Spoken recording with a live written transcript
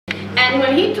And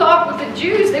when he talked with the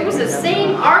Jews, there was the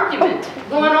same argument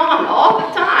going on all the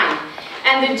time.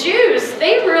 And the Jews,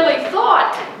 they really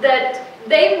thought that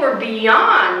they were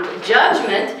beyond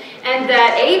judgment and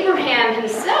that Abraham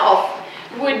himself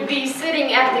would be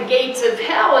sitting at the gates of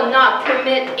hell and not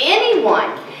permit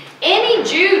anyone, any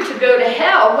Jew, to go to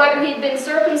hell, whether he'd been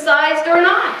circumcised or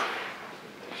not.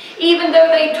 Even though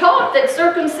they taught that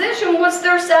circumcision was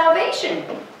their salvation.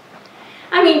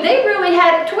 I mean, they really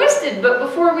had it twisted, but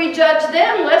before we judge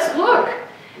them, let's look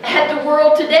at the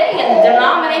world today and the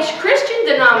Christian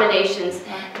denominations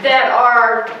that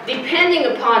are depending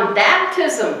upon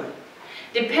baptism,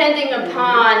 depending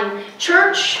upon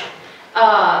church,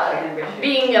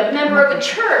 being a member of a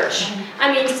church,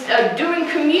 I mean, doing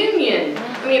communion,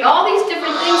 I mean, all these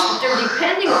different things that they're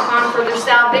depending upon for their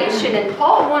salvation. And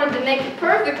Paul wanted to make it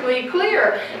perfectly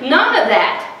clear, none of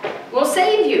that will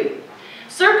save you.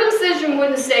 Circumcision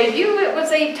wouldn't save you. It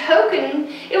was a token.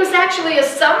 It was actually a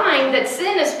sign that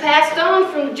sin is passed on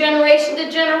from generation to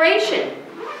generation.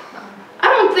 I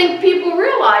don't think people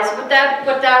realize what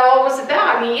that all was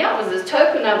about. I mean, yeah, it was a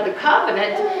token of the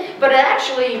covenant, but it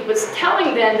actually was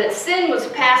telling them that sin was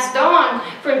passed on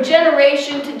from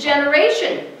generation to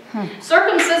generation.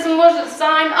 Circumcision was a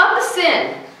sign of the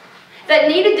sin that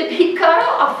needed to be cut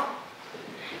off.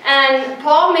 And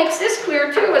Paul makes this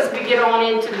clear too as we get on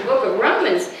into the book of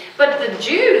Romans. But the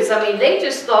Jews, I mean, they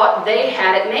just thought they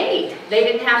had it made. They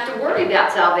didn't have to worry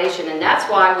about salvation. And that's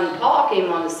why when Paul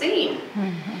came on the scene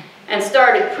and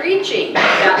started preaching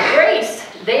about grace,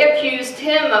 they accused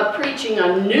him of preaching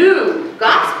a new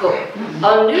gospel,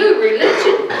 a new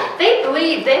religion. They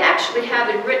believe, they actually have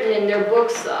it written in their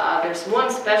books. There's one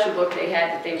special book they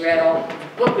had that they read, the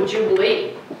Book of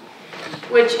Jubilee,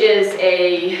 which is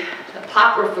a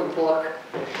apocryphal book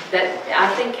that I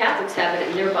think Catholics have it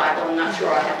in their Bible. I'm not sure.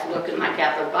 I have to look in my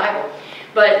Catholic Bible.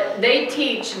 But they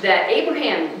teach that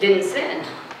Abraham didn't sin.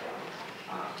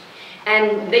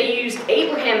 And they used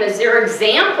Abraham as their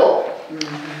example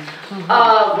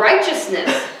of righteousness.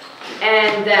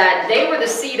 And that they were the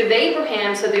seed of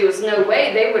Abraham, so there was no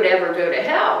way they would ever go to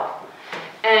hell.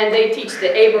 And they teach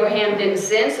that Abraham didn't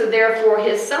sin, so therefore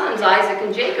his sons, Isaac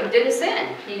and Jacob, didn't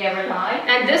sin. He never lied.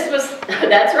 And this was,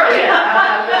 that's right.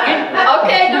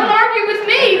 Okay, don't argue with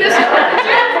me. This is what the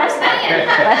Jews were saying.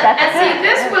 And see,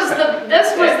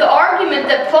 this was the argument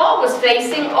that Paul was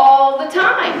facing all the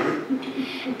time.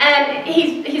 And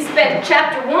he spent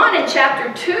chapter 1 and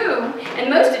chapter 2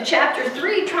 and most of chapter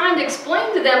 3 trying to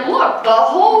explain to them, look, the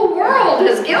whole world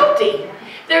is guilty.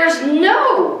 There's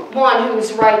no one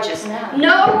who's righteous.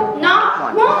 No,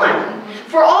 not one.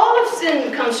 For all of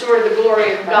sin comes short of the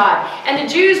glory of God. And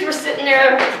the Jews were sitting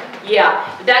there, yeah,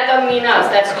 that doesn't mean us,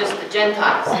 that's just the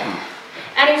Gentiles.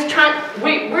 And he was trying,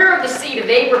 we're of the seed of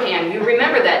Abraham. You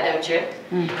remember that, don't you?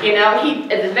 You know, he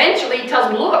eventually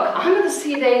tells them, look, I'm of the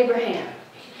seed of Abraham.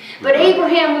 But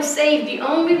Abraham was saved. The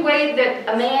only way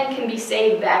that a man can be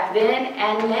saved back then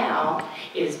and now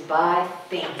is by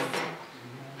faith.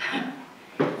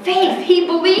 Faith. He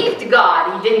believed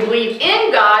God. He didn't believe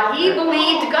in God. He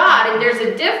believed God. And there's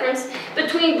a difference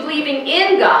between believing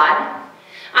in God.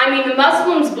 I mean, the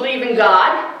Muslims believe in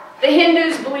God. The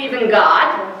Hindus believe in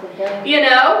God. You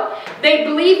know, they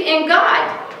believe in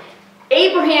God.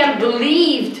 Abraham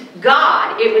believed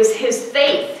God. It was his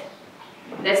faith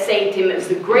that saved him. It was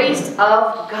the grace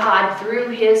of God through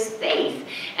his faith.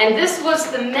 And this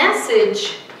was the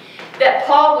message that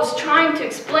Paul was trying to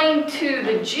explain to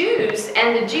the Jews,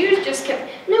 and the Jews just kept,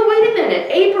 no, wait a minute,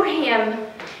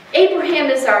 Abraham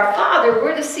is our father,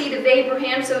 we're the seed of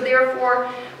Abraham, so therefore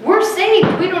we're saved,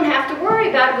 we don't have to worry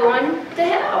about going to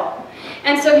hell.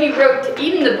 And so he wrote,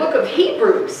 even the book of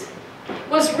Hebrews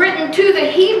was written to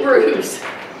the Hebrews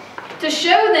to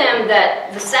show them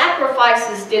that the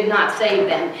sacrifices did not save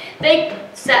them.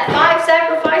 5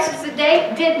 sacrifices a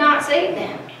day did not save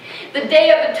them. The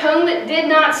Day of Atonement did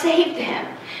not save them.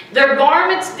 Their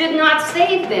garments did not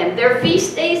save them. Their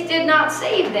feast days did not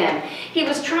save them. He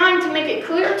was trying to make it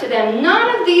clear to them,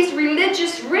 none of these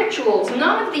religious rituals,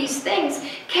 none of these things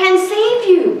can save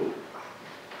you.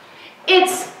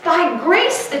 It's by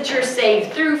grace that you're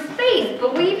saved, through faith,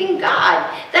 believing God.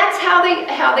 That's how they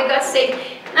got saved.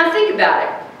 Now think about it.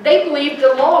 They believed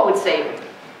the law would save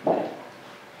them.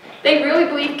 They really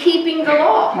believed keeping the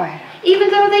law. Right.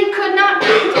 Even though they could not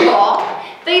keep the law,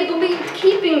 they believed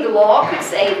keeping the law could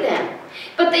save them.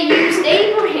 But they used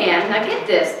Abraham, now get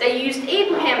this, they used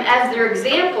Abraham as their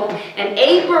example, and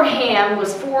Abraham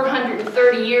was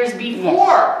 430 years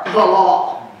before the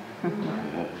law.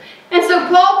 And so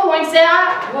Paul points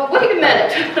out, well, wait a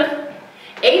minute.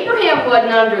 Abraham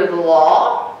wasn't under the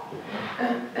law.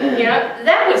 You know,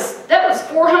 that was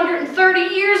 430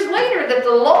 years later that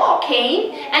the law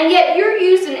came, and yet you're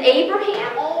using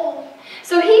Abraham.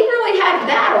 So he really had a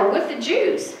battle with the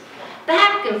Jews,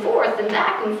 back and forth and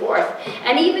back and forth.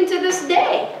 And even to this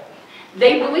day,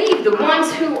 they believe, the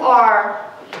ones who are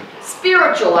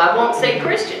spiritual, I won't say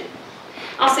Christian,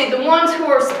 I'll say the ones who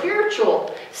are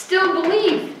spiritual still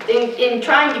believe in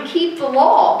trying to keep the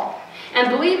law and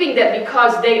believing that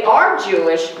because they are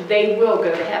Jewish, they will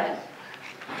go to heaven.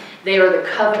 They are the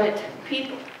covenant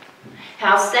people.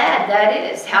 How sad that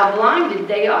is, how blinded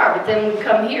they are. But then we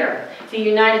come here to the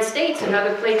United States and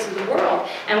other places of the world,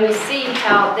 and we see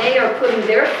how they are putting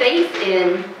their faith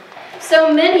in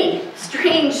so many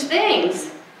strange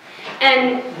things,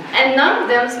 and none of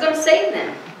them is going to save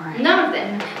them. None of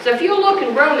them. So if you look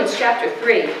in Romans chapter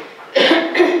 3,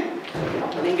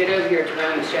 let me get over here to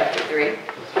Romans chapter 3,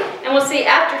 and we'll see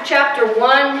after chapter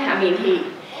 1, I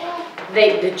mean,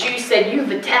 the Jews said,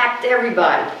 you've attacked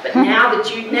everybody, but now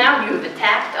you've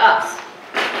attacked us.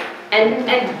 And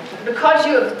because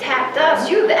you have attacked us,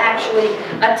 you have actually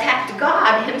attacked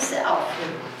God himself.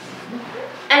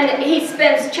 And he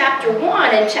spends chapter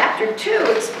 1 and chapter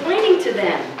 2 explaining to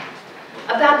them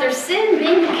about their sin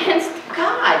being against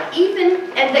God,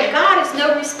 and that God is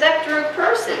no respecter of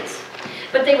persons.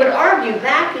 But they would argue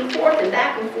back and forth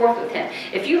with him.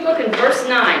 If you look in verse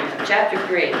 9 of chapter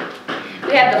 3,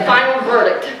 we have the final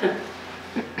verdict.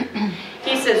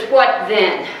 He says, what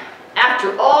then?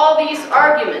 After all these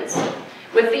arguments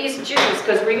with these Jews,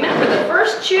 because remember, the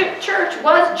first church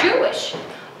was Jewish.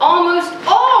 Almost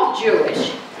all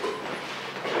Jewish.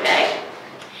 Okay?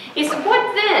 He said,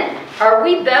 what then? Are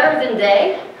we better than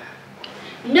they?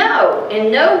 No,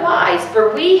 in no wise,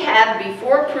 for we have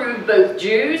before proved both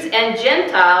Jews and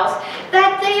Gentiles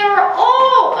that they are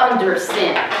all under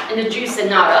sin. And the Jews said,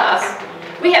 not us.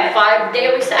 We have 5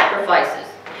 daily sacrifices.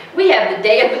 We have the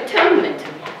Day of Atonement.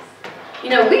 You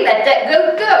know, we let that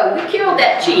goat go. We killed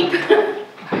that sheep.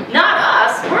 Not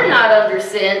us. We're not under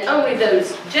sin. Only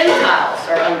those Gentiles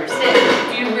are under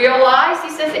sin. Do you realize,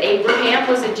 he says, Abraham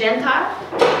was a Gentile?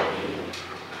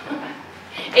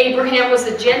 Abraham was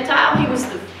a Gentile.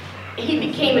 He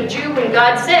became a Jew when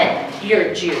God said, you're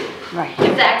a Jew. Right.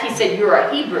 In fact, he said, you're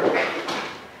a Hebrew.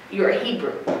 You're a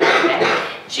Hebrew. Okay?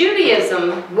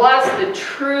 Judaism was the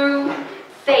true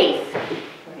faith.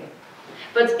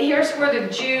 But here's where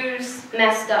the Jews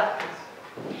messed up,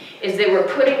 is they were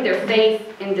putting their faith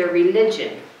in their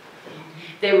religion.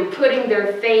 They were putting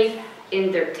their faith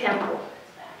in their temple.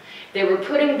 They were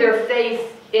putting their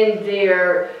faith in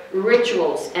their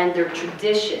rituals and their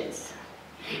traditions.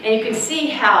 And you can see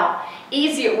how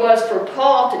easy it was for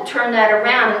Paul to turn that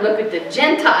around and look at the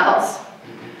Gentiles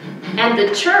and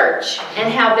the church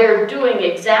and how they're doing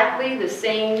exactly the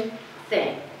same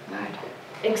thing.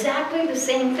 Exactly the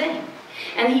same thing.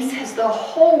 And he says the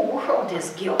whole world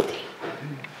is guilty.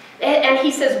 And he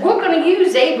says, we're going to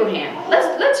use Abraham.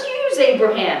 Let's use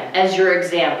Abraham as your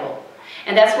example.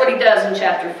 And that's what he does in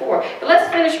chapter 4. But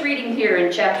let's finish reading here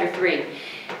in chapter 3.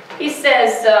 He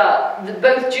says,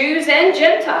 both Jews and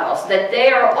Gentiles, that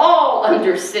they are all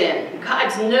under sin.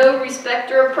 God's no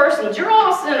respecter of persons. You're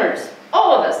all sinners,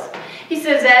 all of us. He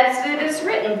says, as it is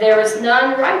written, there is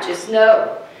none righteous,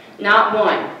 no, not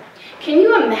one. Can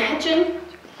you imagine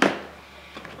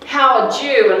how a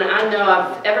Jew, and I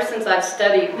know ever since I've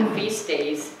studied the feast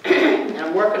days, and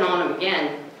I'm working on them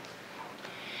again,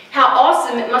 how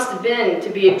awesome it must have been to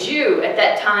be a Jew at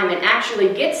that time and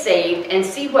actually get saved and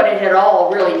see what it had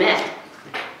all really meant.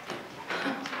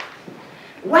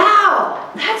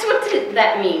 Wow, that's what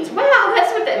that means. Wow,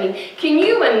 that's what that means. Can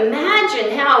you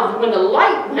imagine how when the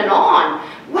light went on,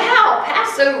 wow,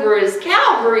 Passover is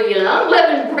Calvary and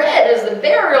unleavened bread is the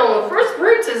burial and the first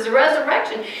fruits is the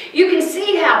resurrection. You can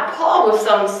see how Paul was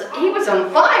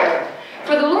on fire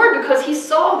for the Lord because he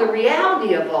saw the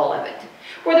reality of all of it.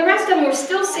 Where the rest of them were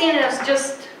still seeing it as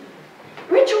just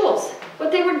rituals,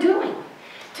 what they were doing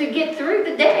to get through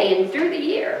the day and through the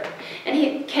year. And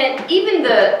even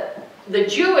the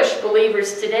Jewish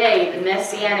believers today, the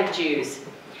Messianic Jews,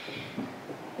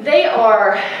 they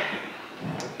are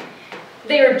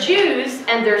Jews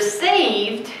and they're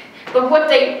saved, but what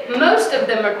most of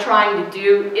them are trying to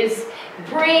do is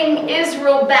bring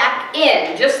Israel back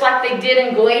in, just like they did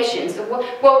in Galatians.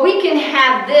 Well, we can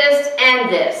have this and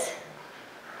this.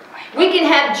 We can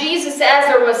have Jesus as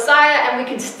our Messiah and we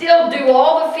can still do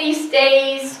all the feast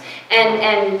days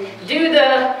and do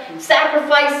the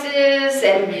sacrifices,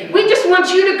 and we just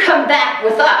want you to come back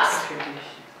with us.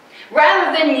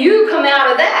 Rather than you come out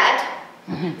of that,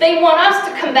 they want us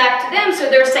to come back to them, so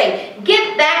they're saying,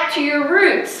 get back to your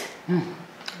roots.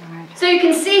 So you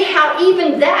can see how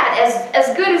even that,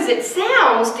 as good as it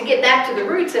sounds to get back to the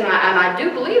roots, and I do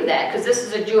believe that because this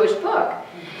is a Jewish book,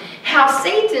 how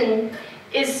Satan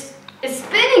is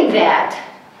spinning that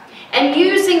and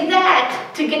using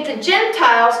that to get the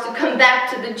Gentiles to come back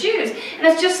to the Jews. And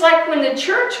it's just like when the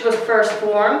church was first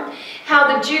formed,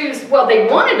 how the Jews, well, they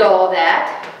wanted all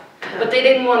that, but they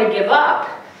didn't want to give up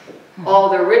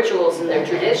all their rituals and their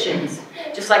traditions.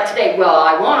 Just like today, well,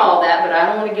 I want all that, but I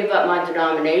don't want to give up my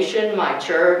denomination, my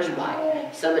church, my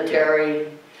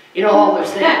cemetery, you know, all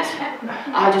those things.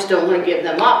 I just don't want to give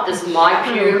them up. This is my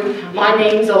pew, my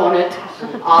name's on it.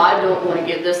 I don't want to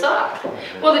give this up.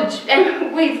 Well,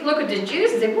 and we look at the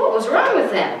Jews and say, what was wrong with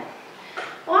them?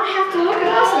 Well, I have to look at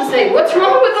us and say, what's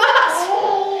wrong with us?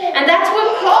 And that's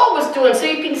what Paul was doing. So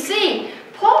you can see,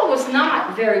 Paul was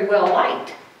not very well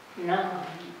liked. No.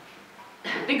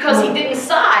 Because he didn't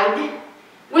side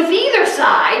with either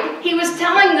side. He was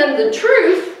telling them the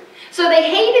truth, so they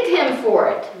hated him for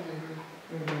it.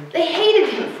 They hated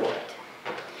him for it.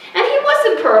 And he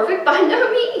wasn't perfect by no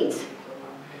means.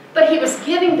 But he was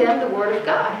giving them the Word of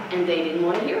God, and they didn't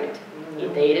want to hear it.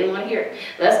 They didn't want to hear it.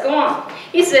 Let's go on.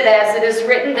 He said, as it is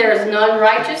written, there is none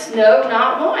righteous, no,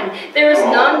 not one. There is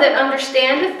none that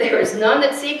understandeth, there is none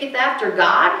that seeketh after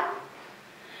God.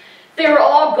 They are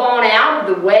all gone out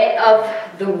of the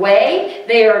way.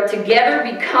 They are together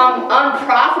become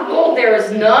unprofitable. There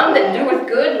is none that doeth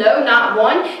good, no, not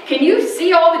one. Can you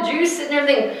see all the Jews sitting there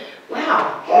thinking,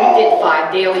 wow, we did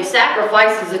 5 daily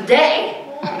sacrifices a day.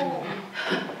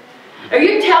 Are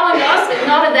you telling us that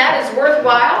none of that is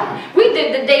worthwhile? We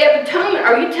did the Day of Atonement.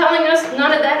 Are you telling us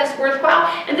none of that is worthwhile?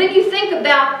 And then you think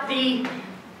about the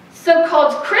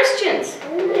so-called Christians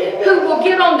who will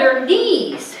get on their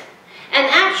knees and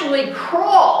actually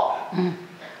crawl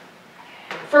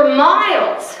for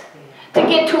miles to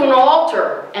get to an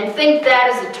altar and think that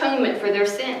is atonement for their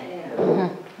sin.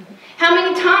 How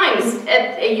many times,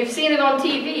 you've seen it on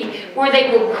TV, where they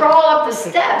will crawl up the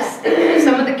steps,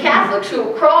 some of the Catholics who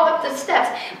will crawl up the steps,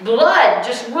 blood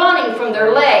just running from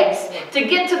their legs to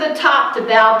get to the top to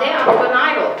bow down to an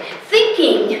idol,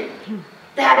 thinking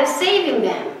that is saving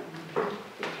them.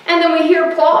 And then we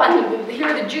hear Paul and we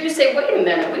hear the Jews say, wait a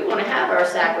minute, we want to have our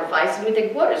sacrifice. And we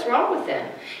think, what is wrong with them?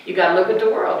 You got to look at the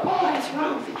world. What is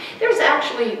wrong with them? There's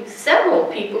actually several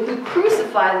people who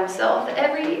crucify themselves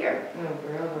every year.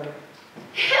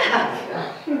 Yeah,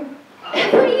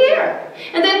 every year.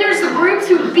 And then there's the groups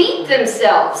who beat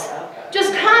themselves,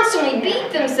 just constantly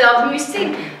beat themselves. And you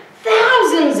see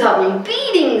thousands of them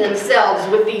beating themselves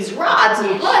with these rods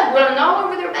and blood running all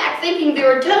over their back, thinking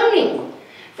they're atoning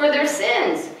for their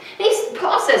sins. And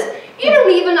Paul says, you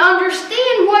don't even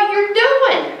understand what you're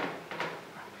doing.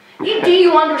 Do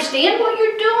you understand what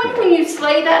you're doing when you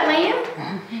slay that lamb?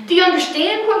 Do you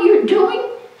understand what you're doing?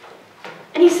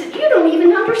 And he said, you don't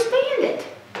even understand it.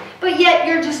 But yet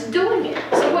you're just doing it.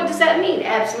 So what does that mean?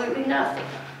 Absolutely nothing.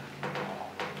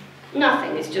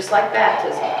 Nothing. It's just like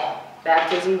baptism.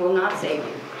 Baptism will not save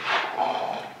you.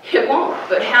 It won't.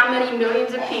 But how many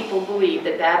millions of people believe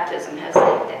that baptism has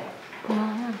saved them?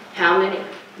 How many?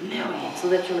 Millions.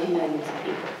 Literally millions of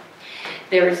people.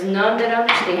 There is none that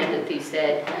understandeth, he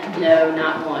said. No,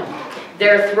 not one.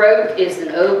 Their throat is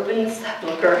an open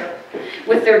sepulchre.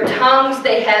 With their tongues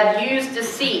they have used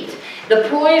deceit. The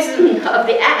poison of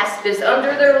the asp is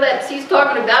under their lips. He's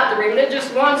talking about the religious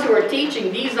ones who are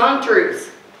teaching these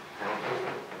untruths.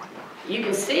 You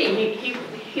can see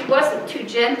he wasn't too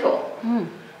gentle.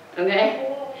 Okay?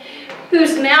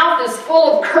 Whose mouth is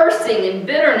full of cursing and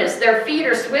bitterness. Their feet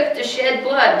are swift to shed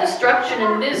blood. Destruction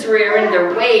and misery are in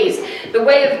their ways. The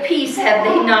way of peace have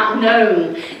they not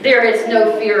known. There is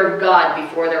no fear of God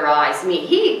before their eyes. I mean,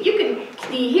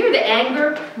 can you hear the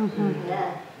anger?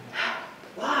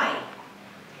 Why?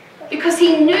 Because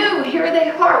he knew, here they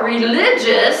are,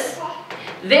 religious,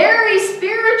 very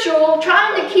spiritual,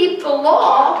 trying to keep the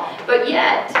law, but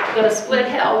yet going to split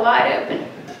hell wide open.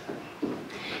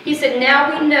 He said,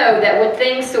 now we know that what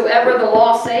things soever the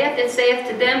law saith, it saith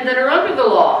to them that are under the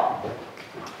law.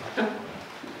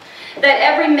 That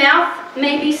every mouth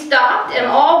may be stopped and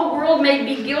all the world may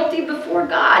be guilty before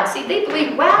God. See, they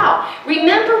believe, wow,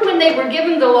 remember when they were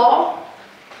given the law?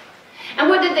 And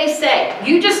what did they say?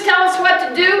 You just tell us what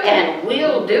to do and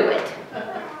we'll do it.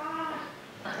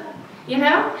 You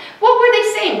know? What were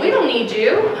they saying? We don't need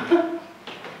you.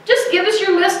 Just give us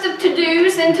your list of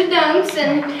to-dos and to-don'ts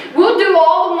and we'll do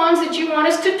all the ones that you want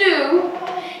us to do.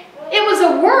 It was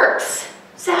a works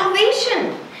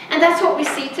salvation. And that's what we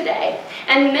see today.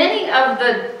 And many of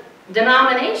the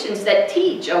denominations that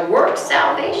teach a works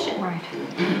salvation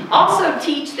also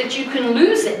teach that you can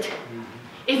lose it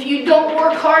if you don't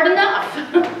work hard enough.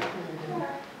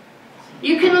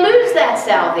 You can lose that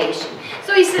salvation.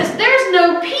 So he says, there's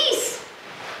no peace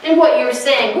in what you're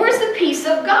saying. Where's the peace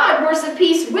of God? Where's the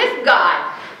peace with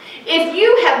God? If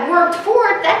you have worked for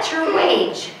it, that's your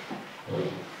wage.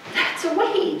 That's a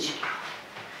wage.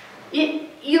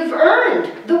 You've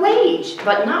earned the wage,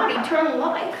 but not eternal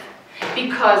life.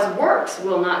 Because works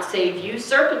will not save you,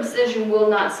 circumcision will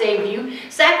not save you,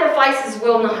 sacrifices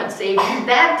will not save you,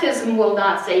 baptism will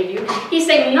not save you. He's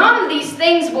saying none of these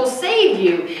things will save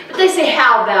you. But they say,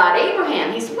 how about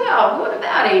Abraham? He said, well, what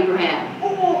about Abraham?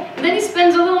 And then he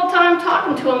spends a little time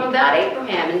talking to him about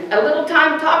Abraham and a little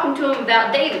time talking to him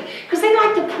about David. Because they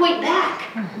like to point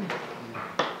back.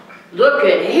 Look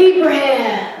at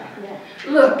Abraham.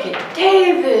 Look at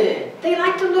David. They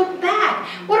like to look back.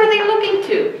 What are they looking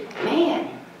to? Man.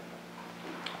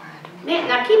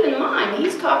 Now keep in mind,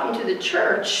 he's talking to the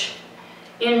church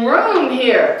in Rome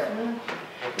here.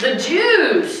 The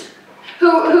Jews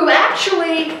who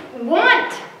actually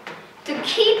want to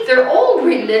keep their old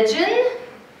religion,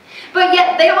 but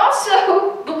yet they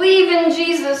also believe in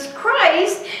Jesus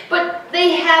Christ, but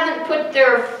they haven't put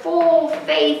their full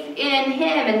faith in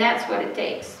him, and that's what it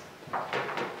takes.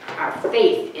 Our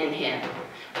faith in him.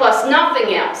 Plus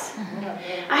nothing else.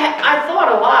 I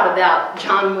thought a lot about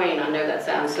John Wayne. I know that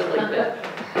sounds silly, but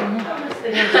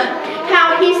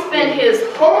how he spent his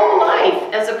whole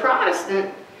life as a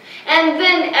Protestant, and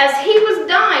then as he was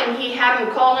dying, he had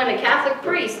him call in a Catholic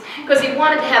priest because he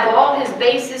wanted to have all his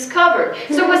bases covered.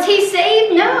 So was he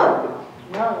saved? No.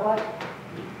 I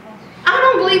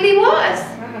don't believe he was.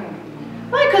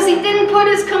 Why? Because he didn't put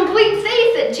his complete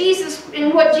faith that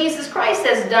in what Jesus Christ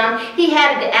has done. He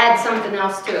had to add something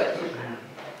else to it.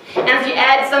 And if you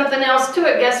add something else to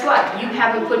it, guess what? You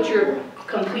haven't put your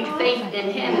complete faith in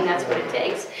him, and that's what it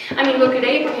takes. I mean, look at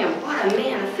Abraham. What a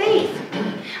man of faith.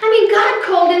 I mean, God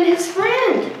called him his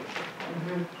friend.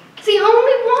 It's the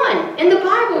only one in the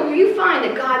Bible where you find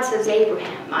that God says,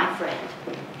 Abraham, my friend.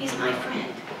 He's my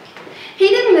friend. He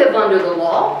didn't live under the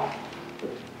law.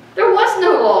 There was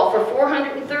no law for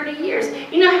 430 years.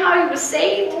 You know how he was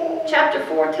saved? Chapter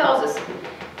 4 tells us,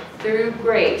 through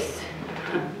grace.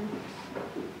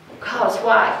 Because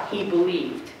why? He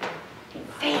believed.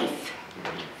 Faith.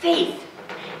 Faith.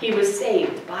 He was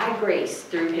saved by grace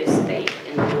through his faith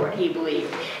in the Lord. He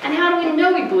believed. And how do we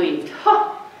know he believed?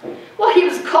 Huh. Well, he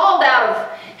was called out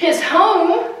of his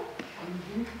home.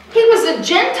 He was a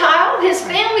Gentile. His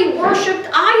family worshipped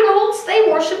idols.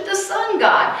 They worshipped the sun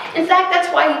god. In fact,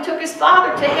 that's why he took his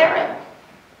father to Haran.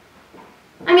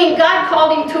 I mean, God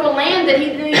called him to a land that he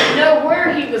didn't even know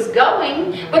where he was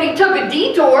going, but he took a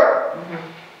detour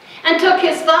and took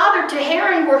his father to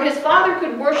Haran, where his father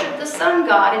could worship the sun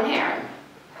god in Haran.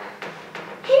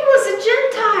 He was a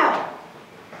Gentile,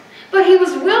 but he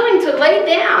was willing to lay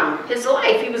down his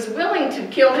life. He was willing to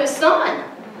kill his son.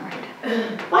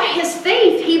 By his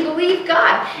faith, he believed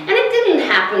God. And it didn't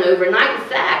happen overnight. In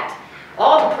fact,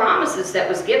 all the promises that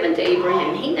was given to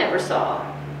Abraham, he never saw.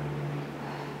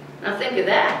 Now think of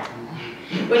that.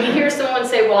 When you hear someone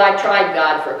say, well, I tried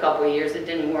God for a couple of years, it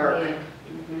didn't work.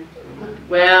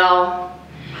 Well,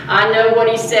 I know what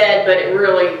he said, but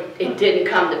it didn't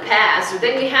come to pass. Or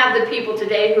then you have the people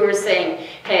today who are saying,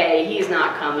 hey, he's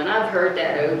not coming. I've heard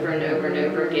that over and over and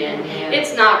over again.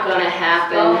 It's not going to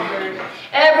happen.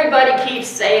 Everybody keeps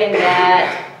saying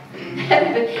that.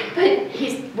 But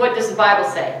what does the Bible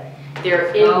say?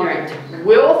 They're ignorant.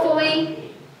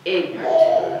 Willfully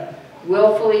ignorant.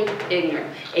 Willfully ignorant.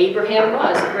 Abraham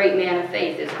was a great man of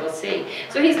faith, as we'll see.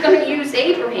 So he's going to use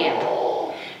Abraham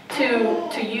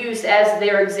to use as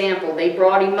their example. They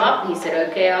brought him up, and he said,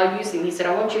 okay, I'll use him. He said,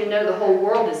 I want you to know the whole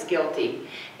world is guilty.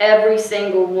 Every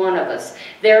single one of us.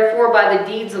 Therefore, by the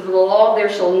deeds of the law, there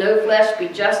shall no flesh be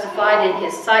justified in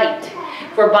his sight.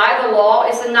 For by the law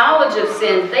is the knowledge of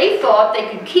sin. They thought they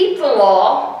could keep the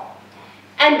law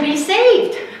and be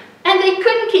saved. And they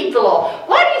couldn't keep the law.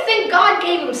 Why do you think God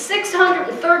gave them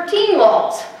 613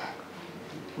 laws?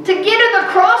 To get it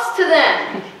across to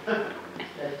them.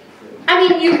 I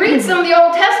mean, you read some of the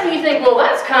Old Testament, you think, well,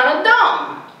 that's kind of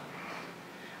dumb.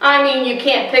 I mean, you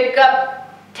can't pick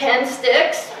up 10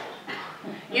 sticks.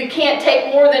 You can't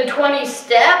take more than 20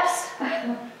 steps.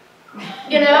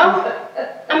 You know?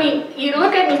 I mean, you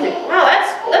look at it and you think, wow,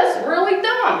 that's really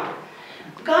dumb.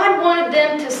 God wanted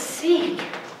them to see.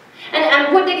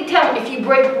 And what did he tell them? If you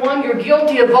break one, you're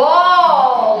guilty of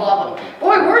all of them.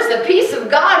 Boy, where's the peace of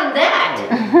God in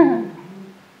that?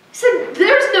 He said,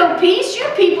 there's no peace. You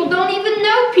people don't even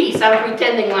know peace. I'm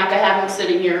pretending like I have him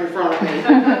sitting here in front of me.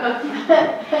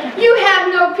 You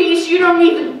have no peace. You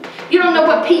don't know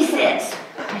what peace is.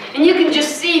 And you can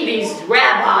just see these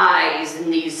rabbis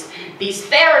and these these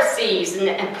Pharisees,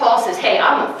 and Paul says, hey,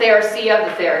 I'm a Pharisee of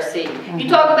the Pharisee. You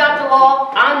talk about the law,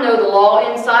 I know the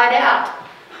law inside out.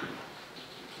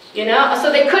 You know,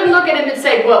 so they couldn't look at him and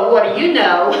say, well, what do you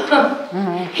know?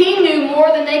 He knew more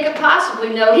than they could possibly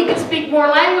know. He could speak more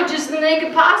languages than they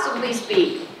could possibly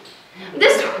speak.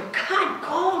 This is what God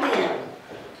called him.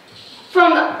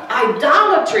 From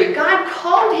idolatry, God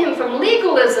called him from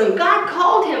legalism. God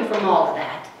called him from all of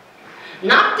that.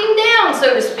 Knocked him down,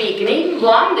 so to speak, and even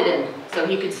blinded him so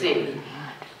he could see.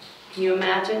 Can you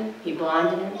imagine? He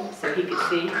blinded him so he could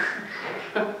see.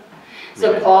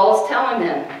 So Paul is telling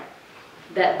him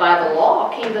that by the law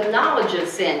came the knowledge of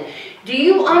sin. Do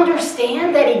you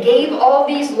understand that he gave all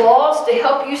these laws to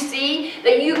help you see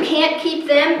that you can't keep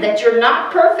them, that you're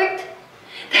not perfect,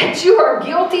 that you are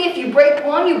guilty? If you break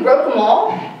one, you broke them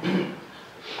all?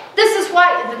 This is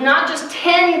why, not just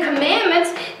 10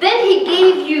 commandments, then he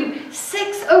gave you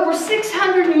over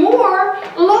 600 more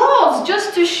laws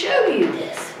just to show you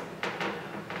this,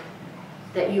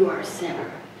 that you are a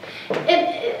sinner.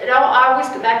 And I always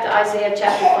go back to Isaiah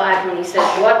chapter 5 when he says,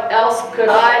 what else could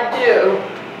I do?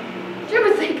 Did you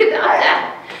ever think about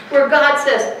that? Where God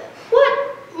says,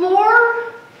 what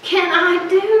more can I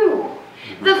do?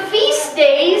 The feast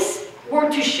days were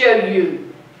to show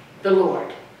you the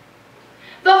Lord.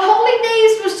 The holy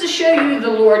days was to show you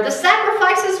the Lord. The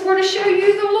sacrifices were to show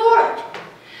you the Lord.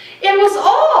 It was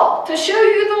all to show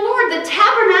you the Lord. The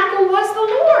tabernacle was the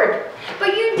Lord.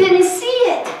 But you didn't see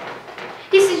it.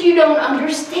 He says, you don't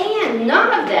understand.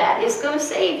 None of that is going to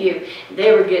save you.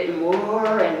 They were getting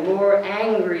more and more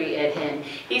angry at him.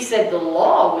 He said the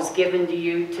law was given to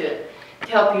you to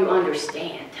help you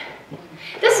understand.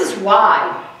 This is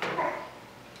why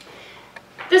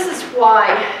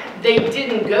they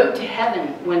didn't go to heaven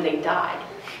when they died.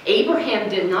 Abraham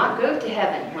did not go to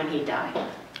heaven when he died.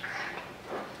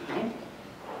 Okay?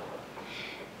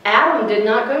 Adam did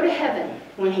not go to heaven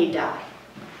when he died.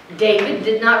 David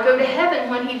did not go to heaven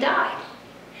when he died.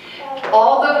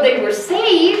 Although they were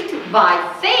saved by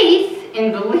faith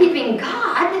in believing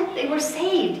God, they were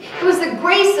saved. It was the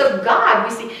grace of God.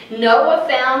 We see Noah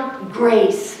found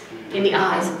grace in the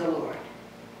eyes of the Lord.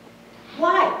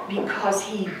 Why? Because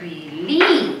he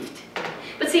believed.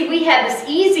 But see, we have this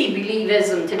easy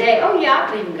believism today. Oh yeah,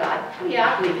 I believe in God. Oh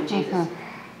yeah, I believe in Jesus.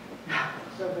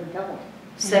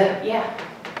 So yeah,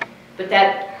 but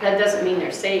that doesn't mean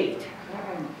they're saved.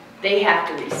 They have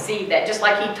to receive that. Just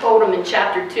like he told them in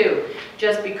chapter 2,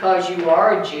 just because you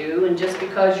are a Jew and just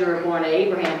because you were born of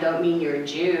Abraham don't mean you're a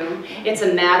Jew. It's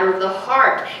a matter of the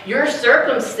heart. Your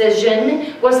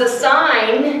circumcision was a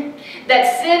sign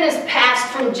that sin is passed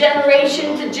from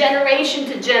generation to generation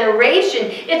to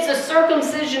generation. It's a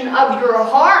circumcision of your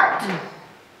heart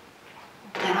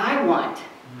that I want.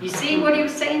 You see what he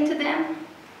was saying to them?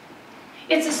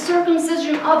 It's a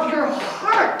circumcision of your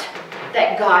heart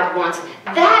that God wants.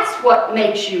 That's what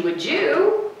makes you a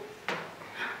Jew.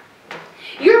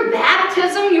 Your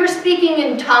baptism, you're speaking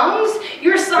in tongues,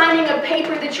 you're signing a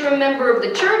paper that you're a member of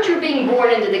the church, you're being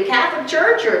born into the Catholic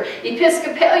Church or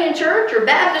Episcopalian Church or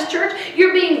Baptist Church,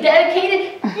 you're being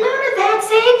dedicated. None of that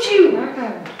saves you.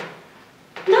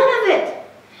 None of it.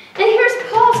 And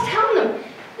here's Paul's telling them,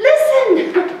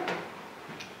 listen,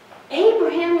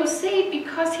 Abraham was saved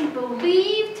because he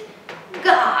believed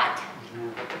God.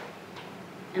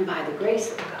 And by the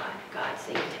grace of God, God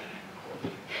saved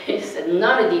him. He said,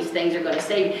 none of these things are going to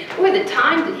save you. Boy, the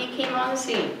time that he came on the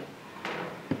scene,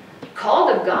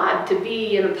 called of God to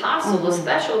be an apostle, a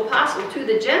special apostle to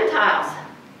the Gentiles.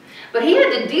 But he had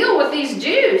to deal with these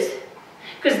Jews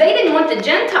because they didn't want the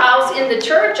Gentiles in the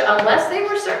church unless they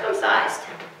were circumcised.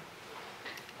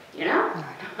 You know?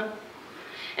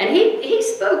 And he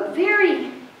spoke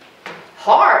very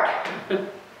hard.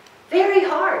 Very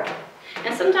hard.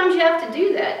 And sometimes you have to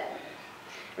do that.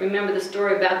 Remember the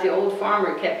story about the old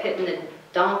farmer who kept hitting the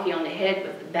donkey on the head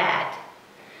with the bat.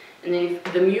 And then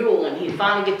the mule, and he'd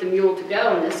finally get the mule to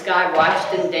go, and this guy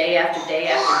watched him day after day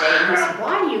after day. And he said,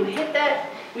 why do you hit that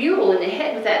mule in the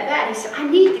head with that bat? He said, I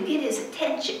need to get his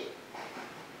attention.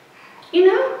 You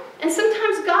know? And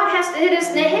sometimes God has to hit us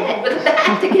in the head with a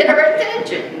bat to get our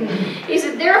attention. He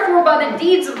said, therefore by the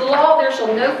deeds of the law there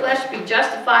shall no flesh be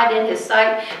justified in his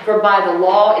sight, for by the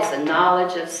law is the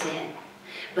knowledge of sin.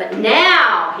 But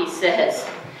now, he says,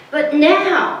 but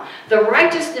now the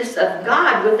righteousness of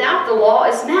God without the law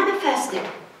is manifested.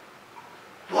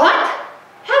 What?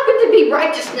 How could there be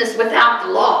righteousness without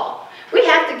the law? We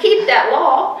have to keep that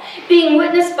law, being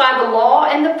witnessed by the law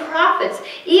and the prophets,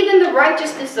 even the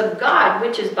righteousness of God,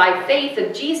 which is by faith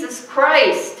of Jesus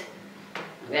Christ.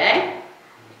 Okay?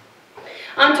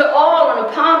 Unto all an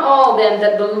upon all them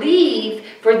that believe,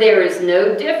 for there is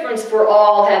no difference, for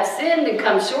all have sinned and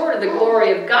come short of the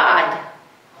glory of God.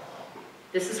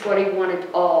 This is what he wanted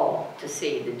all to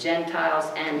see, the Gentiles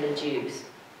and the Jews.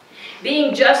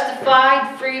 Being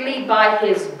justified freely by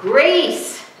his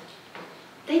grace.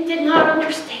 They did not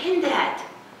understand that.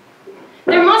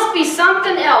 There must be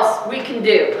something else we can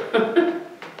do.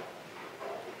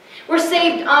 We're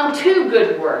saved unto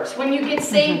good works. When you get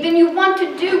saved, then you want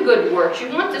to do good works. You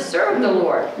want to serve the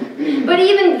Lord. But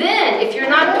even then, if you're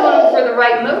not doing them for the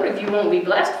right motive, you won't be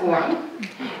blessed for them.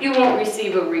 You won't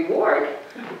receive a reward.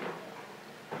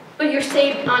 But you're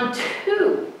saved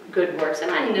unto good works.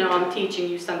 And I know I'm teaching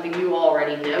you something you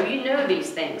already know. You know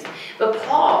these things. But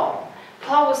Paul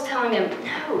was telling them,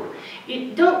 no,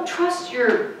 you don't trust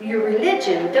your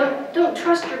religion. Don't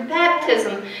trust your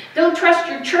baptism. Don't trust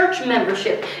your church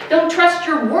membership. Don't trust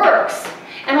your works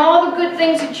and all the good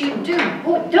things that you do.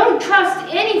 Don't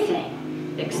trust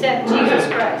anything except Jesus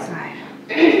Christ.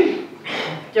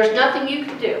 There's nothing you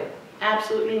can do,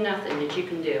 absolutely nothing that you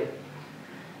can do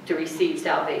to receive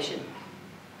salvation.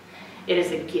 It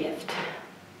is a gift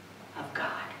of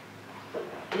God.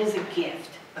 It is a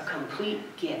gift, a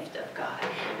complete gift of God.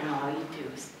 And all you do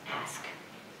is ask.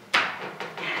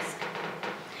 Ask.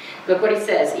 Look what he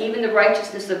says. Even the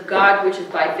righteousness of God, which is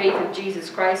by faith of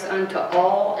Jesus Christ, unto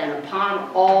all and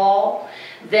upon all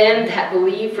them that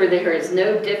believe, for there is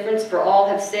no difference, for all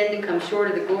have sinned and come short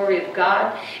of the glory of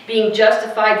God, being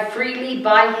justified freely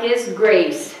by his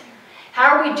grace.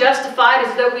 How are we justified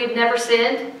as though we had never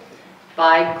sinned?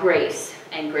 By grace,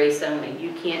 and grace only.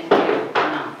 You can't do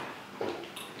enough.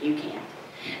 You can't.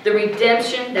 The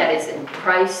redemption that is in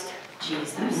Christ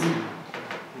Jesus,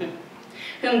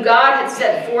 whom God had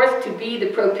set forth to be the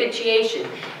propitiation.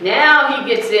 Now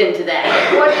he gets into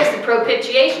that. What is the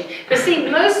propitiation? Because see,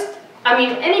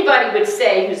 anybody would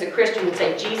say, who's a Christian, would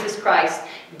say, Jesus Christ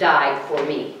died for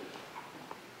me.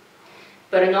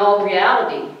 But in all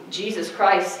reality, Jesus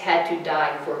Christ had to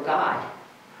die for God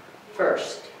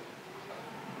first.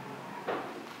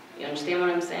 You understand what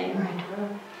I'm saying? Right.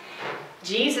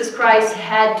 Jesus Christ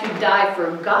had to die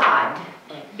for God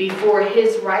before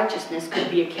his righteousness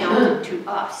could be accounted to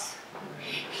us.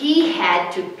 He had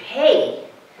to pay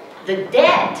the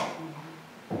debt.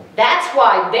 That's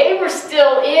why they were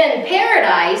still in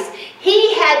paradise.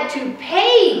 He had to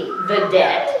pay the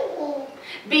debt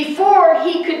before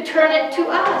he could turn it to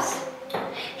us.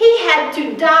 He had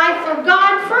to die for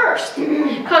God first,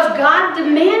 because God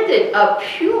demanded a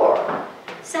pure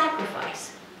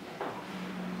sacrifice.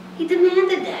 He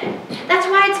demanded that. That's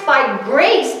why it's by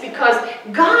grace, because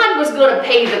God was going to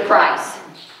pay the price.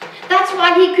 That's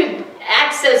why he could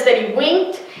access that he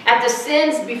winked at the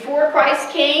sins before Christ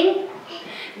came,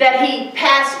 that he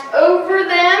passed over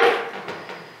them.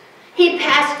 He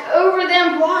passed over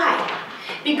them. Why?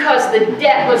 Because the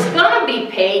debt was going to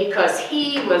be paid, because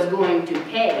he was going to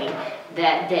pay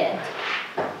that debt.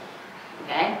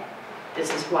 Okay?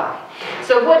 This is why.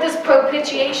 So what does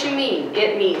propitiation mean?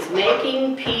 It means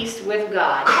making peace with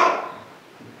God.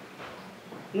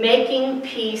 Making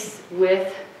peace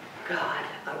with God.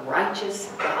 A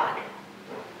righteous God.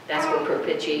 That's what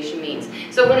propitiation means.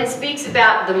 So when it speaks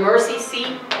about the mercy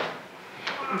seat,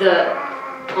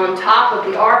 on top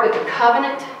of the Ark of the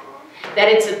Covenant, that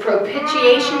it's a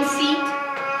propitiation seat,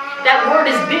 that word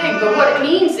is big, but what it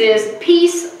means is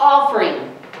peace offering.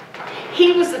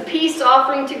 He was the peace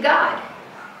offering to God.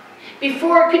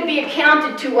 Before it could be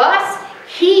accounted to us,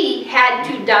 he had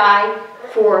to die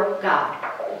for God.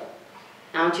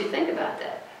 Now, don't you think about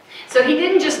that? So he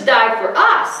didn't just die for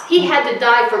us. He had to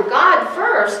die for God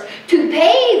first to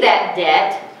pay that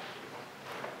debt,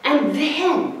 and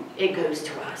then it goes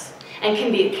to us and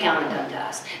can be accounted unto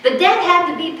us. The debt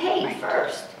had to be paid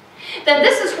first. Then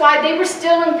this is why they were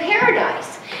still in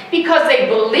paradise, because they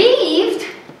believed.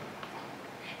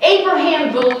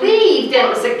 Abraham believed, and it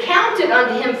was accounted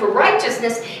unto him for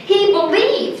righteousness. He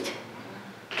believed.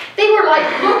 They were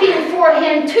like looking for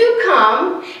him to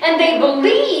come, and they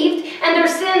believed, and their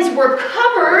sins were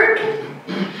covered,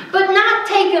 but not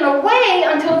taken away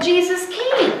until Jesus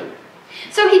came.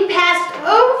 So he passed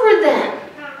over them.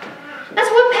 That's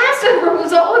what Passover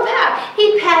was all about.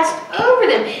 He passed over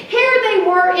them. Here they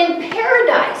were in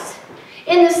paradise,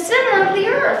 in the center of the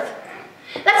earth.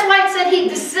 That's why it said he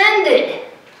descended.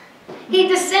 He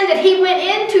descended. He went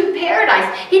into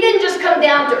paradise. He didn't just come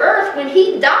down to earth when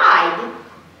he died.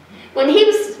 When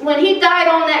he died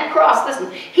on that cross,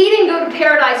 listen, he didn't go to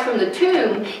paradise from the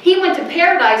tomb. He went to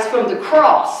paradise from the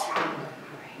cross.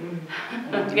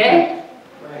 Okay?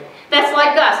 That's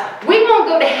like us. We won't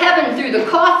go to heaven through the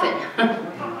coffin.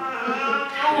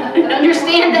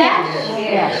 Understand that?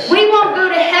 Yes. We won't go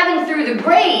to heaven through the grave.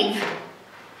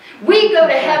 We go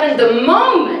to heaven the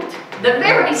moment, the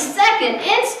very second,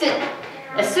 instant,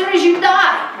 as soon as you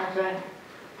die. That's right.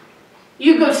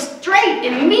 You go straight,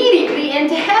 immediately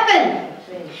into heaven.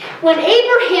 When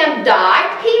Abraham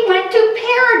died, he went to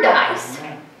paradise.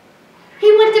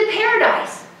 He went to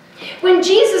paradise. When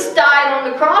Jesus died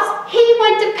on the cross, he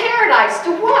went to paradise.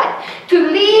 To what? To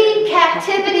lead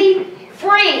captivity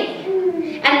free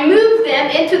and move them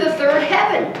into the third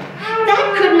heaven.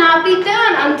 That could not be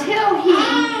done until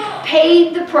he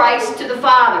paid the price to the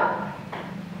Father.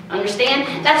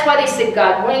 Understand? That's why they say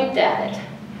God winked at it.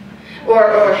 Or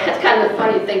that's kind of the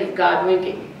funny thing of God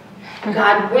winking.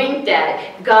 God winked at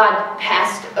it. God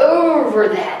passed over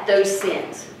those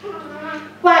sins.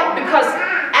 Why? Because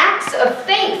acts of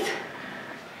faith.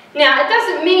 Now, it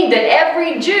doesn't mean that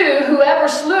every Jew who ever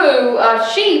slew a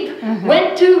sheep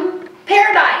went to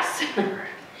paradise.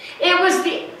 It was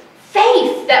the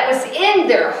faith that was in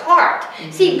their heart.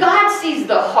 See, God sees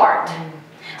the heart.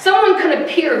 Someone could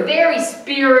appear very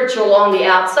spiritual on the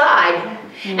outside,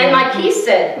 and like he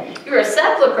said, you're a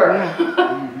sepulcher.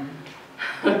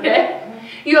 Okay?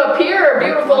 You appear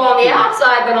beautiful on the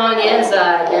outside, but on the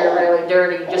inside, you're really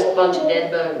dirty, just a bunch of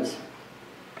dead bones.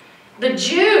 The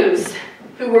Jews,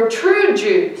 who were true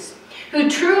Jews, who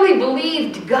truly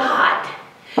believed God,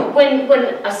 when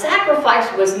a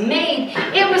sacrifice was made,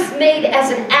 it was made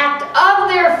as an act of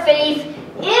their faith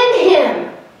in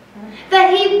Him.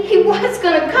 That He was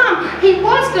going to come. He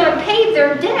was going to pay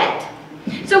their debt.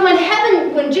 So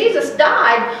when Jesus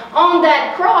died on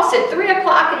that cross at 3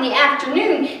 o'clock in the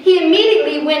afternoon, He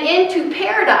immediately went into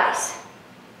paradise.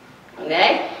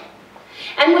 Okay?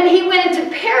 And when He went into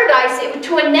paradise, it was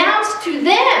to announce to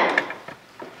them,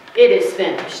 it is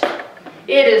finished.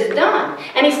 It is done.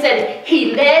 And He said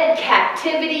He led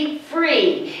captivity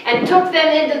free and took them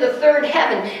into the third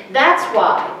heaven. That's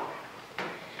why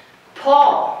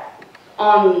Paul,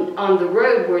 on the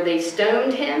road where they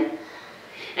stoned him,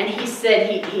 and he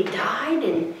said he died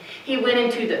and he went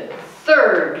into the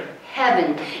third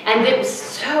heaven. And it was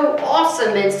so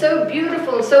awesome and so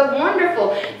beautiful and so wonderful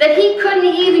that he couldn't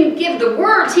even give the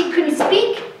words. He couldn't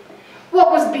speak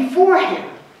what was before him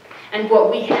and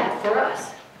what we have for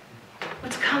us.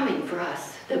 What's coming for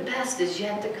us? The best is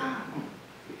yet to come.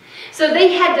 So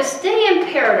they had to stay in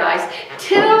paradise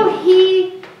till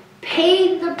He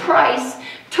paid the price,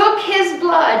 took His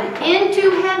blood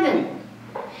into heaven.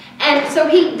 And so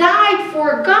He died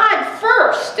for God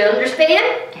first, understand?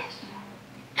 Yes.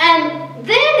 And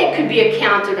then it could be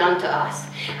accounted unto us.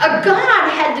 A God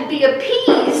had to be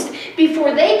appeased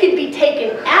before they could be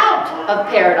taken out of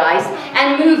paradise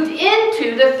and moved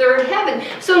into the third heaven.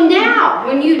 So now,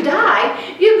 when you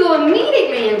die, you go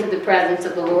immediately into the presence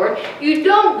of the Lord. You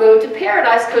don't go to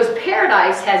paradise because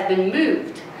paradise has been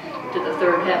moved to the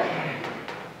third heaven.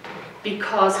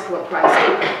 Because of what Christ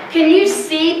did. Can you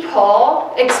see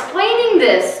Paul explaining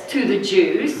this to the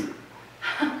Jews?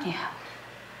 Yeah.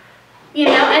 You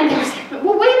know, and they say,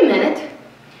 well, wait a minute.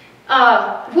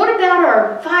 What about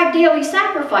our 5 daily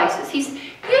sacrifices? You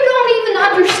don't even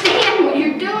understand what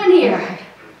you're doing here. Right.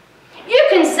 You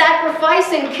can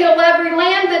sacrifice and kill every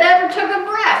lamb that ever took a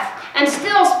breath and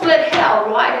still split hell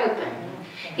wide open.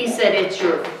 He said, it's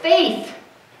your faith.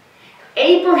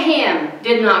 Abraham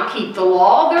did not keep the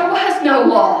law. There was no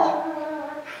law.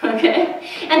 Okay?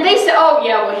 And they said, oh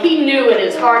yeah, well he knew in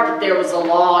his heart that there was a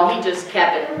law and he just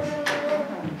kept it.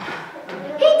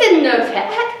 He didn't know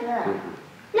that.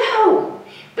 No.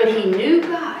 But he knew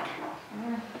God.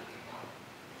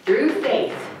 Through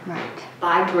faith. Right.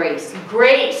 By grace.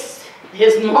 Grace.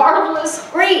 His marvelous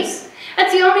grace.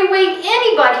 That's the only way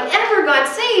anybody ever got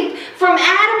saved. From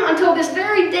Adam until this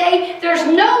very day, there's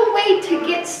no way to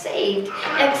get saved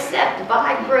except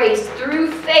by grace,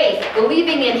 through faith,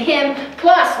 believing in Him,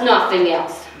 plus nothing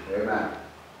else. Amen.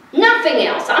 Nothing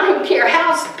else. I don't care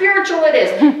how spiritual it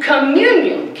is.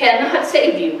 Communion cannot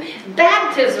save you.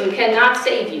 Baptism cannot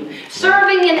save you.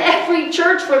 Serving in every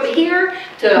church from here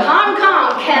to Hong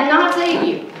Kong cannot save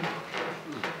you.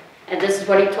 And this is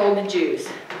what He told the Jews.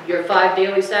 Your 5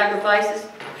 daily sacrifices,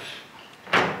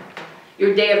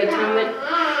 your Day of Atonement,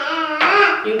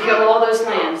 you can kill all those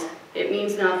lambs. It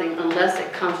means nothing unless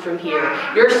it comes from here.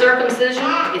 Your circumcision,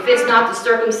 if it's not the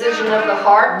circumcision of the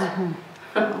heart,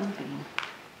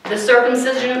 the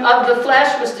circumcision of the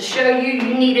flesh was to show you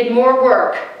needed more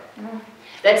work.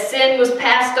 That sin was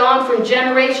passed on from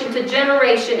generation to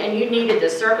generation and you needed the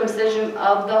circumcision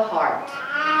of the heart.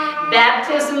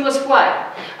 Baptism was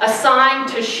what? A sign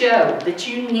to show that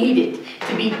you needed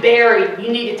to be buried.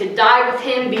 You needed to die with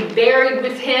Him, be buried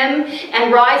with Him,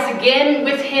 and rise again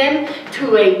with Him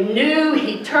to a new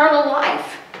eternal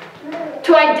life.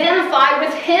 To identify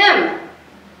with Him.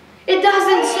 It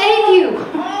doesn't save you.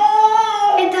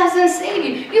 It doesn't save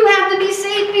you. You have to be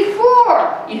saved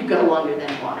before you go under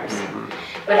them waters.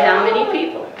 But how many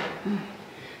people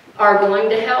are going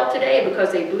to hell today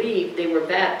because they believe they were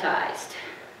baptized?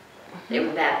 They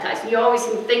were baptized. You always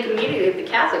think immediately of the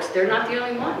Catholics. They're not the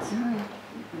only ones.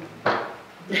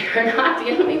 They're not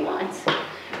the only ones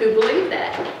who believe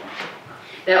that.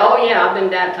 That, oh yeah, I've been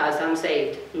baptized, I'm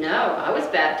saved. No, I was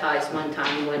baptized one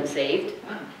time and wasn't saved.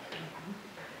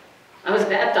 I was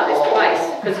baptized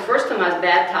twice. Because the first time I was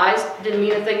baptized, it didn't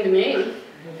mean a thing to me.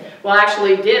 Well,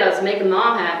 actually it did. I was making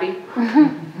Mom happy.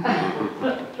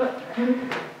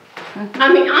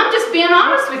 I mean, I'm just being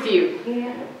honest with you.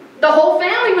 The whole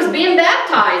family was being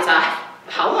baptized.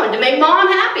 I wanted to make Mom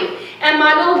happy. And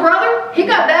my little brother, he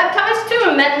got baptized too.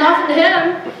 It meant nothing to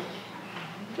him.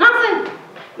 Nothing.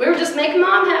 We were just making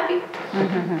Mom happy.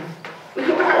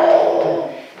 We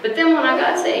were. But then when I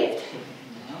got saved,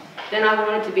 then I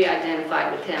wanted to be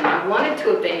identified with him. I wanted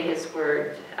to obey his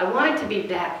word. I wanted to be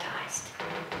baptized.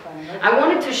 I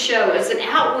wanted to show as an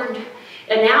outward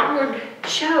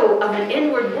show of an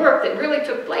inward work that really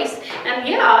took place. And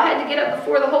yeah, I had to get up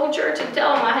before the whole church and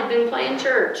tell them I had been playing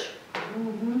church.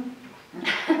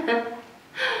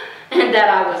 And that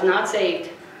I was not saved.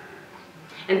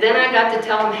 And then I got to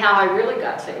tell them how I really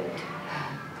got saved.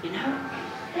 You know?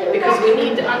 Because we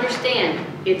need to understand,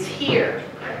 it's here.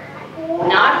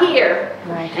 Not here.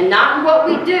 And not in what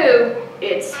we do.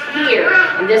 It's here.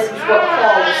 And this is what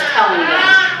Paul was telling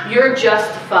them. You're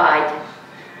justified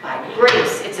by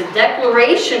grace. It's a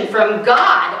declaration from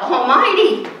God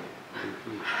Almighty.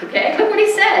 Okay, look what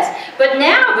he says. But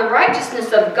now the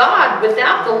righteousness of God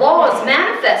without the law is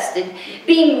manifested,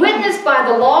 being witnessed by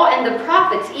the law and the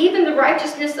prophets, even the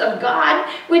righteousness of God,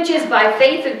 which is by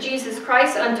faith of Jesus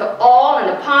Christ unto all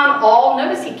and upon all.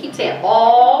 Notice he keeps saying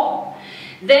all.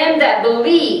 Them that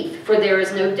believe, for there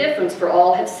is no difference, for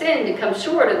all have sinned and come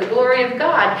short of the glory of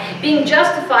God, being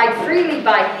justified freely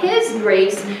by his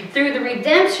grace through the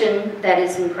redemption that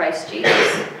is in Christ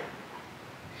Jesus.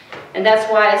 And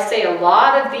that's why I say a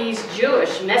lot of these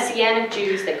Jewish, Messianic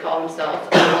Jews, they call themselves,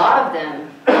 a lot of them,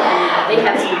 and they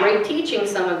have some great teaching,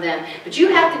 some of them. But you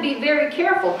have to be very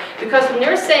careful, because when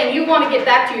they're saying you want to get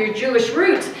back to your Jewish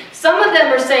roots, some of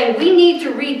them are saying we need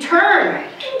to return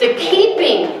to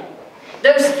keeping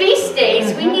those feast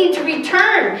days. We need to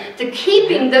return to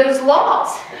keeping those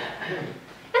laws.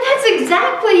 And that's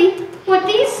exactly what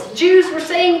these Jews were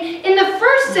saying in the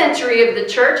first century of the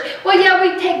church. Well, yeah,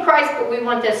 we take Christ, but we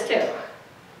want this too.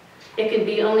 It can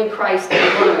be only Christ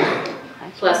alone,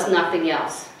 plus nothing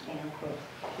else.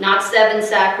 Not 7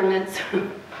 sacraments.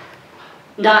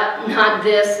 Not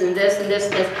this and this and this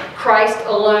and this. Christ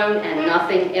alone and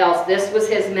nothing else. This was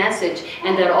his message.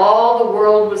 And that all the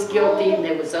world was guilty, and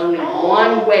there was only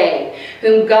one way,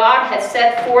 whom God had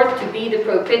set forth to be the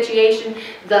propitiation,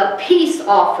 the peace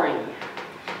offering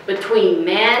between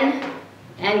man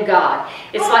and God.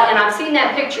 It's like, and I've seen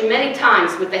that picture many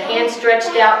times, with the hand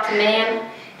stretched out to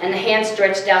man and the hand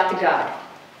stretched out to God.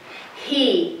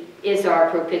 He is our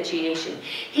propitiation.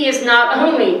 He is not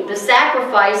only the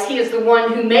sacrifice, he is the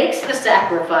one who makes the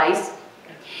sacrifice.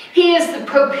 He is the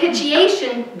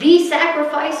propitiation, the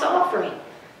sacrifice offering.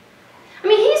 I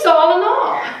mean, he's all in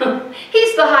all.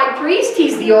 He's the high priest,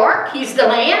 he's the ark, he's the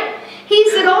lamb,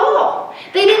 he's it all.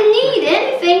 They didn't need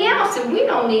anything else, and we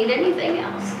don't need anything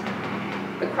else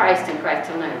but Christ and Christ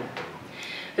alone,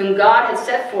 whom God has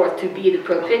set forth to be the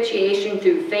propitiation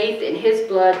through faith in his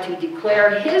blood, to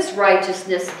declare his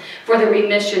righteousness for the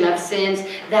remission of sins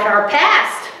that are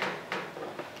past,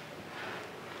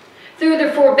 through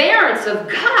the forbearance of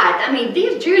God. I mean,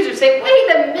 these Jews are saying,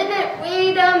 wait a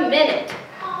minute.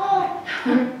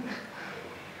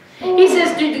 He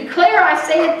says, to declare, I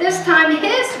say at this time,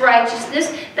 his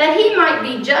righteousness, that he might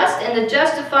be just and the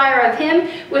justifier of him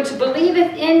which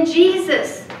believeth in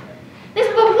Jesus. They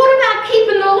said, but what about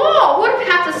keeping the law? What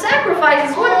about the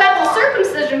sacrifices? What about the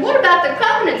circumcision? What about the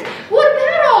covenants? What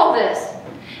about all this?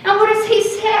 And what does he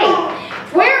say?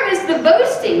 Where is the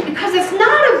boasting? Because it's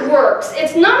not of works.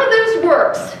 It's none of those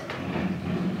works.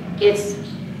 It's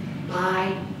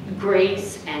by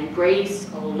grace and grace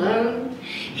alone.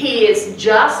 He is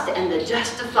just and the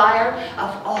justifier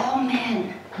of all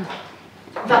men.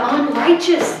 The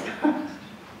unrighteous.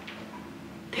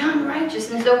 The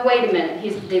unrighteousness. Oh, wait a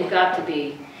minute. They've got to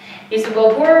be. He said,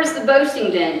 well, where is the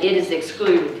boasting then? It is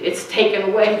excluded. It's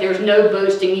taken away. There's no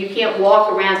boasting. You can't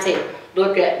walk around and say,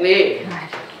 look at me.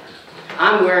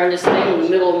 I'm wearing this thing in the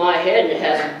middle of my head and it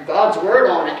has God's word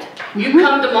on it. You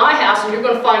come to my house and you're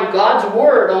going to find God's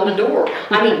word on the door.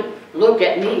 I mean, look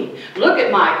at me. Look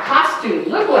at my costume.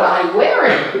 Look what I'm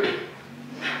wearing.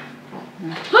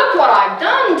 Look what I've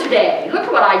done today.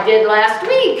 Look what I did last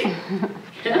week.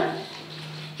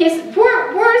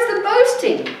 Where's the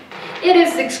boasting? It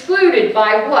is excluded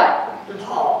by what?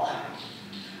 Law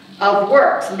of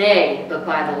works, nay, but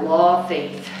by the law of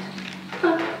faith.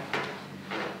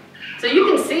 So you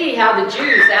can see how the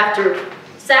Jews, after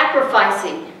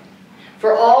sacrificing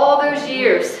for all those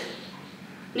years,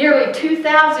 nearly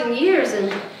 2,000 years,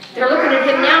 and they're looking at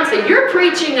him now and saying, you're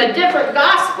preaching a different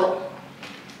gospel.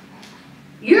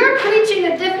 You're preaching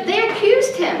a different, they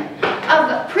accused him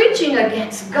of preaching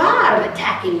against God, of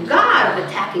attacking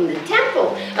the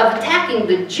temple, of attacking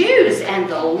the Jews and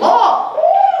the law.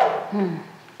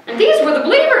 And these were the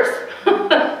believers.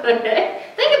 Okay?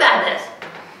 Think about this.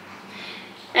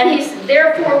 And he said,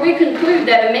 therefore we conclude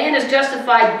that a man is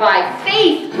justified by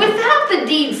faith without the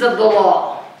deeds of the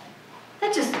law.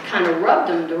 That just kind of rubbed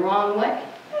him the wrong way.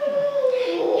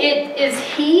 Is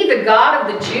he the God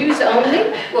of the Jews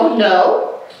only? Well,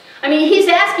 no. I mean, he's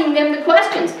asking them the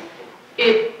questions.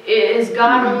 Is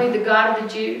God only the God of the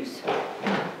Jews?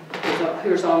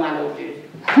 Here's all my little Jews.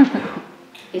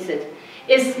 He said,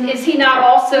 is he not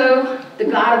also the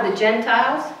God of the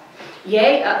Gentiles?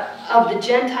 Yea, of the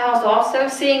Gentiles also,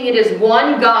 seeing it is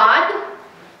one God?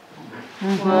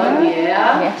 Well,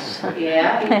 yeah. Yes.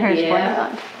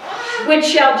 Yeah. Which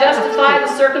shall justify the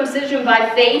circumcision by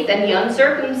faith and the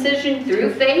uncircumcision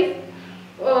through faith?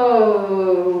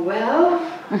 Oh, well.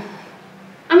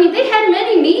 I mean, they had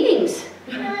many meetings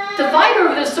to fight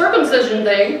over this circumcision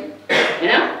thing, you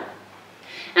know?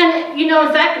 And, you know,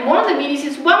 in fact, in one of the meetings, he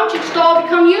said, why don't you just all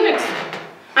become eunuchs?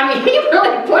 I mean, he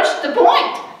really pushed the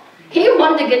point. He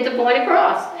wanted to get the point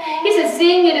across. He said,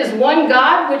 seeing it is one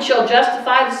God which shall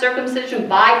justify the circumcision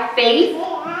by faith.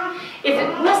 If it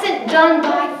wasn't done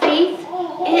by faith,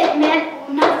 it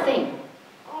meant nothing.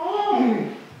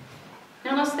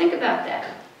 Now let's think about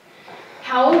that.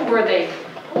 How old were they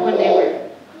when they were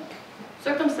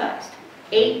circumcised?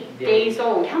 8 days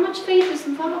old. How much faith is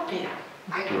involved there?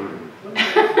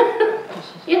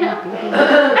 You know,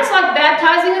 that's like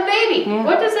baptizing a baby. Yeah.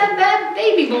 What does that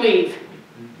baby believe?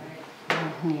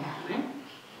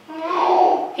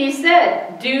 He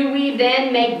said, do we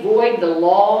then make void the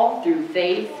law through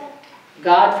faith?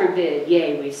 God forbid,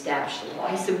 yea, we establish the law.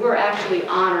 He said, we're actually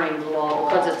honoring the law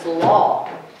because it's the law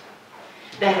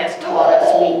that has taught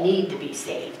us we need to be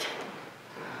saved.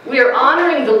 We are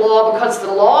honoring the law because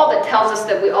the law that tells us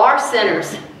that we are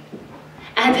sinners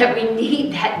and that we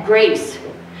need that grace.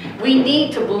 We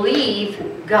need to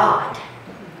believe God.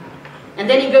 And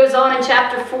then he goes on in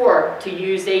chapter 4 to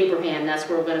use Abraham. That's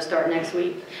where we're going to start next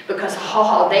week. Because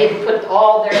they put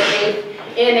all their faith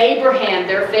in Abraham,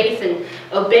 their faith in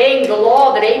obeying the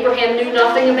law that Abraham knew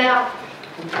nothing about.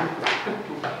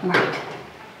 Right.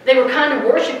 They were kind of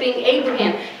worshiping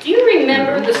Abraham. Do you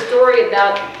remember the story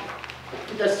about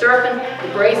the serpent,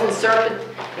 the brazen serpent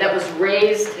that was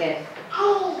raised?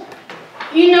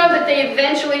 You know that they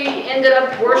eventually ended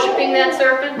up worshiping that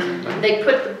serpent?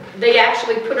 They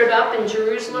actually put it up in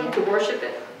Jerusalem to worship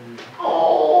it.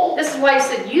 This is why he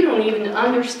said, you don't even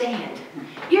understand.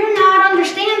 You're not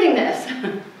understanding this.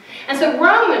 And so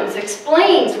Romans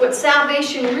explains what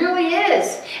salvation really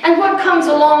is and what comes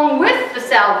along with the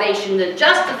salvation, the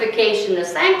justification, the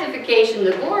sanctification,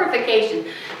 the glorification,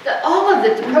 all of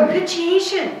it, the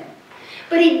propitiation.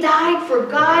 But he died for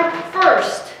God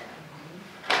first.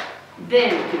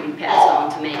 Then it could be passed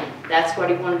on to man. That's what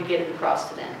he wanted to get across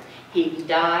to them. He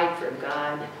died for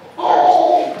God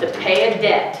first, to pay a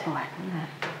debt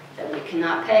that we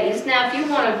cannot pay. Now, if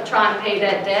you want to try and pay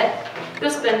that debt,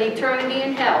 you'll spend eternity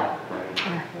in hell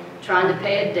trying to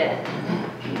pay a debt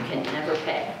you can never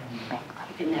pay.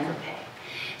 You can never pay.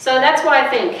 So that's why I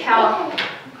think how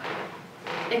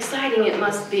exciting it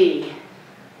must be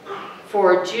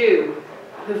for a Jew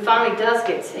who finally does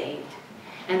get saved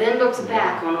and then looks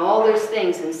back on all those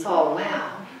things and saw, wow,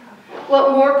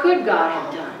 what more could God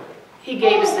have done? He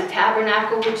gave us the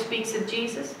tabernacle, which speaks of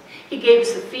Jesus. He gave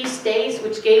us the feast days,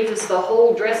 which gave us the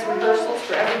whole dress rehearsals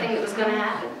for everything that was going to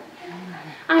happen.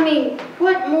 I mean,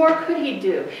 what more could he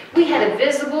do? We had a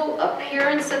visible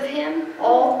appearance of him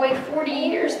all the way 40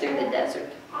 years through the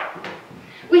desert.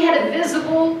 We had a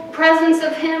visible presence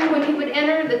of him when he would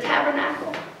enter the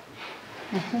tabernacle.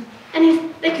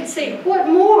 And they could say, what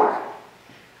more?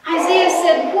 Isaiah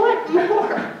said, what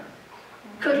more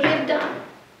could he have done?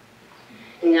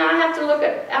 You know, I have to look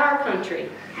at our country.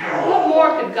 What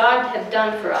more could God have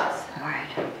done for us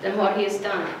than what he has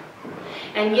done?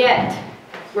 And yet,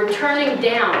 we're turning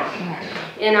down,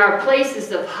 in our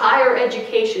places of higher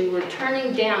education, we're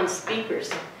turning down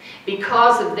speakers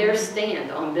because of their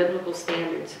stand on biblical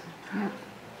standards.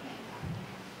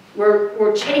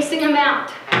 We're chasing them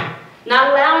out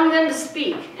not allowing them to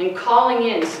speak, and calling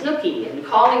in Snooki and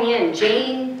calling in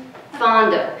Jane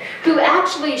Fonda, who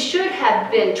actually should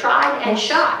have been tried and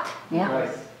shot. Yeah.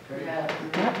 Right.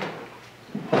 Yep.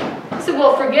 I said,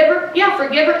 well, forgive her, yeah,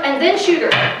 forgive her, and then shoot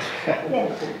her.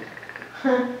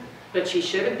 But she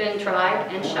should have been tried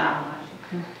and shot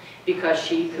because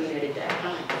she committed that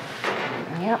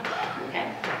crime. Yep.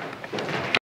 Okay?